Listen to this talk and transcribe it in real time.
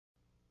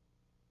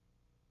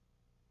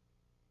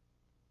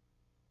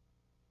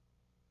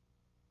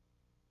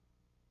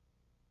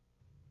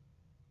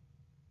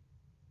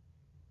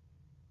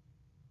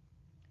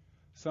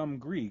some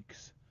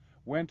Greeks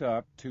went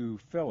up to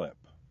Philip.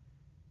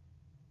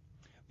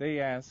 They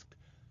asked,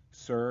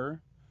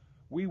 "Sir,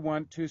 we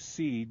want to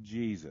see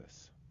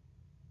Jesus."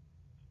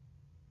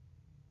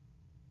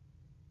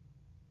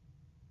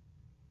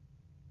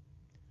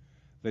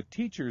 The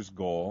teacher's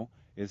goal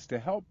is to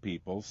help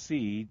people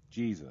see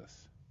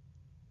Jesus,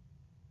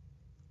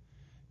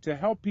 to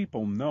help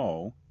people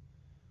know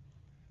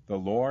the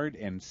Lord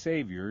and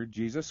Savior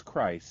Jesus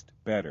Christ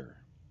better.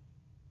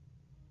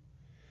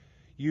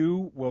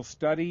 You will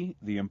study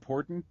the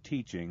important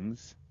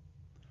teachings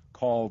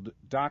called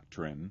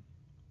doctrine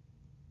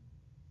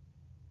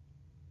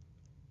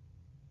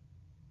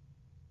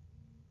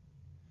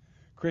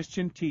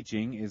Christian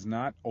teaching is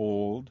not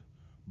old,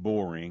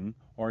 boring,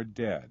 or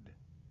dead.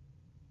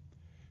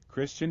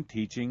 Christian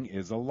teaching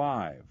is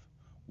alive.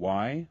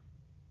 Why?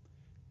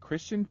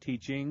 Christian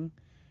teaching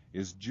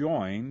is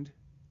joined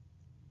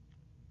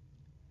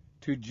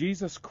to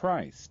Jesus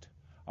Christ,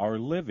 our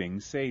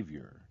living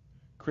Savior.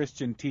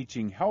 Christian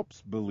teaching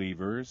helps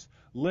believers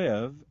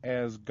live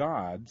as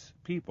God's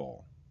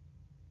people.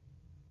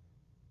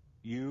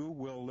 You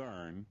will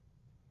learn,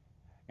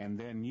 and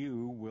then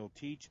you will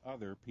teach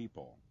other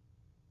people.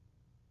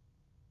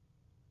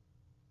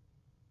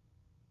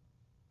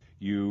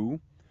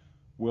 You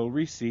will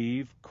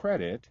receive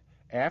credit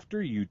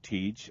after you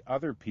teach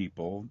other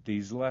people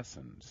these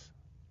lessons.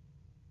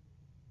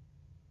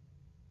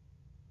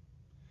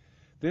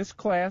 This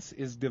class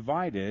is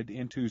divided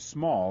into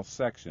small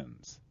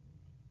sections.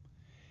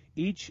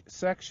 Each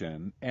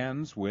section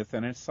ends with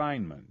an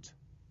assignment.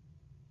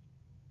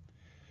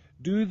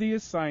 Do the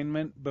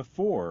assignment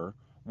before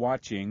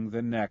watching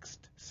the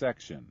next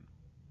section.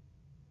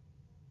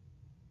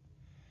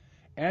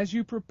 As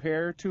you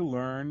prepare to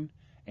learn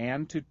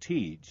and to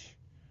teach,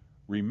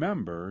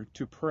 remember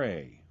to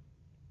pray.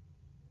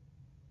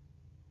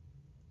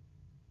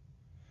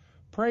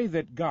 Pray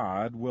that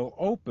God will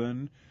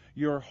open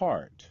your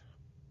heart.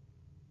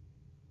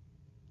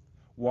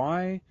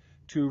 Why?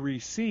 To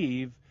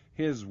receive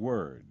His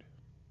Word.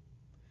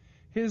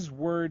 His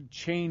Word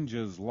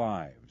changes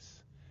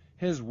lives.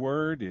 His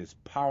Word is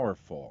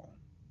powerful.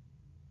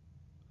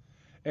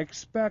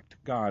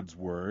 Expect God's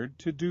Word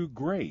to do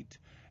great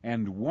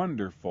and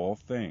wonderful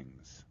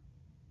things.